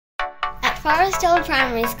Forrest Hill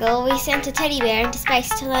Primary School, we sent a teddy bear into space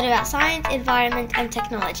to learn about science, environment and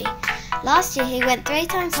technology. Last year he went 3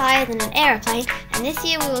 times higher than an aeroplane, and this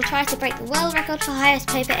year we will try to break the world record for highest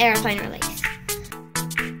paper aeroplane release.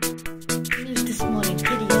 News this morning,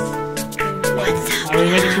 kiddies. Are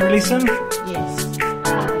we ready to release them? Yes.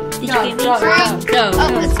 Did you get me? Go.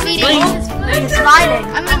 Oh, It's speeding. It's sliding.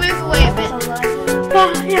 I'm going to move away a bit.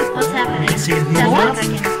 Oh, yeah. What's happening? See it move on?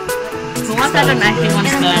 For once I don't actually want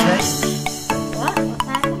to know. What? What's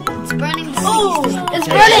happening? It's burning. Oh, it's It's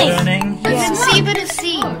burning! burning. You can see a bit of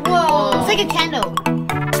steam. Whoa. It's like a candle.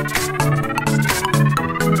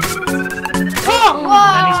 Oh,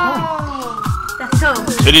 And he's gone. that's so.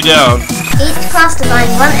 Teddy down. Each class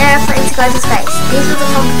designed 1 aeroplane to go to space. These were the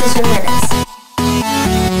competition winners.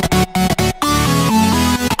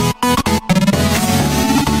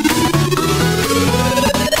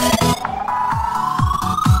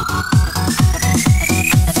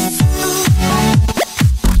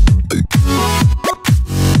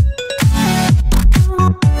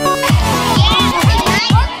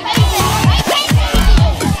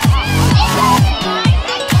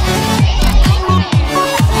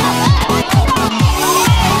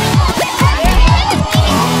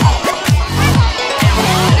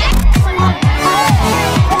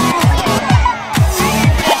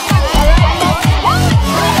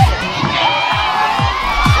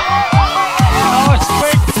 Oh, it's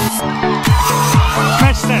quick.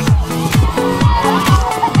 Smash that.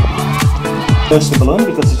 Burst the balloon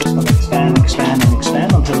because it's just going to expand, expand and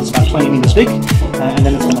expand until it's about 20 meters big, and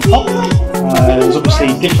then it's going to pop. There's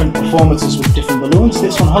obviously different performances with different balloons.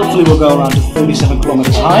 This one hopefully will go around to 37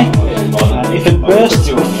 kilometers high. If it bursts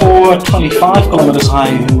before 25 kilometers high,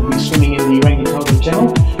 you'll be swimming in the Orangutan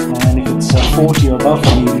Channel, and if it's 40 or above,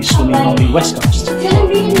 then you'll be swimming on the west coast.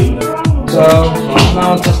 So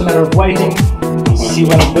now it's just a matter of waiting, see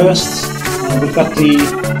when it bursts. We've got the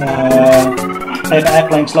paper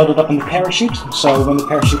airplanes loaded up in the parachute, so when the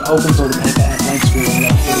parachute opens, all the paper airplanes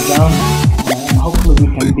will fall down, and hopefully we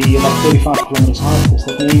can be about 35 kilometers high, because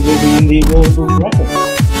that means we'll be in the world book record.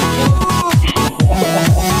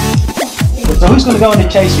 So who's going to go in the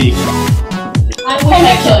chase vehicle? I wish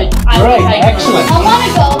I could. Great, excellent. I want to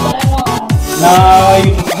go, but I won't. Now, are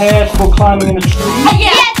you prepared for climbing in a tree?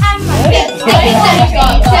 Yes, I'm ready. I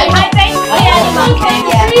basically had a monkey.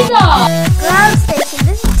 Ground station,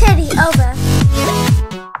 this is Teddy, over.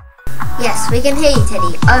 Yes, we can hear you,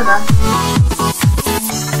 Teddy, over.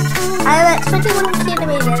 I'm at 21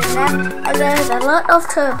 kilometers now, and there is a lot of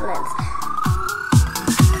turbulence.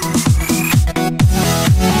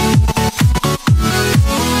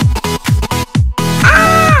 I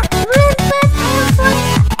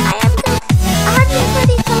am to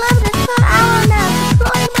 120 kilometers per hour now,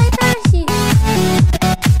 deploying my parachute.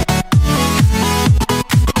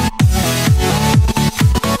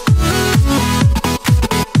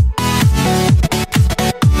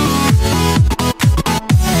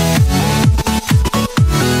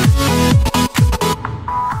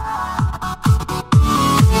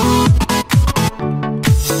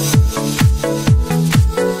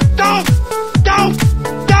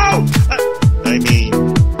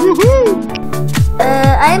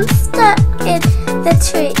 I'm stuck in the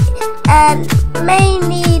tree and may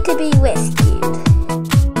need to be rescued.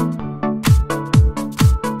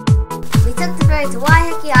 We took the ferry to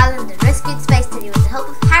Waiheke Island and rescued SpaceTeddy with the help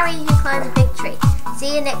of Harry, who climbed a big tree.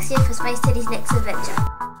 See you next year for SpaceTeddy's next adventure.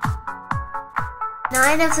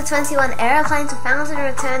 9 of the 21 aeroplanes were found and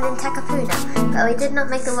returned in Takapuna, but we did not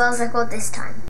make the world record this time.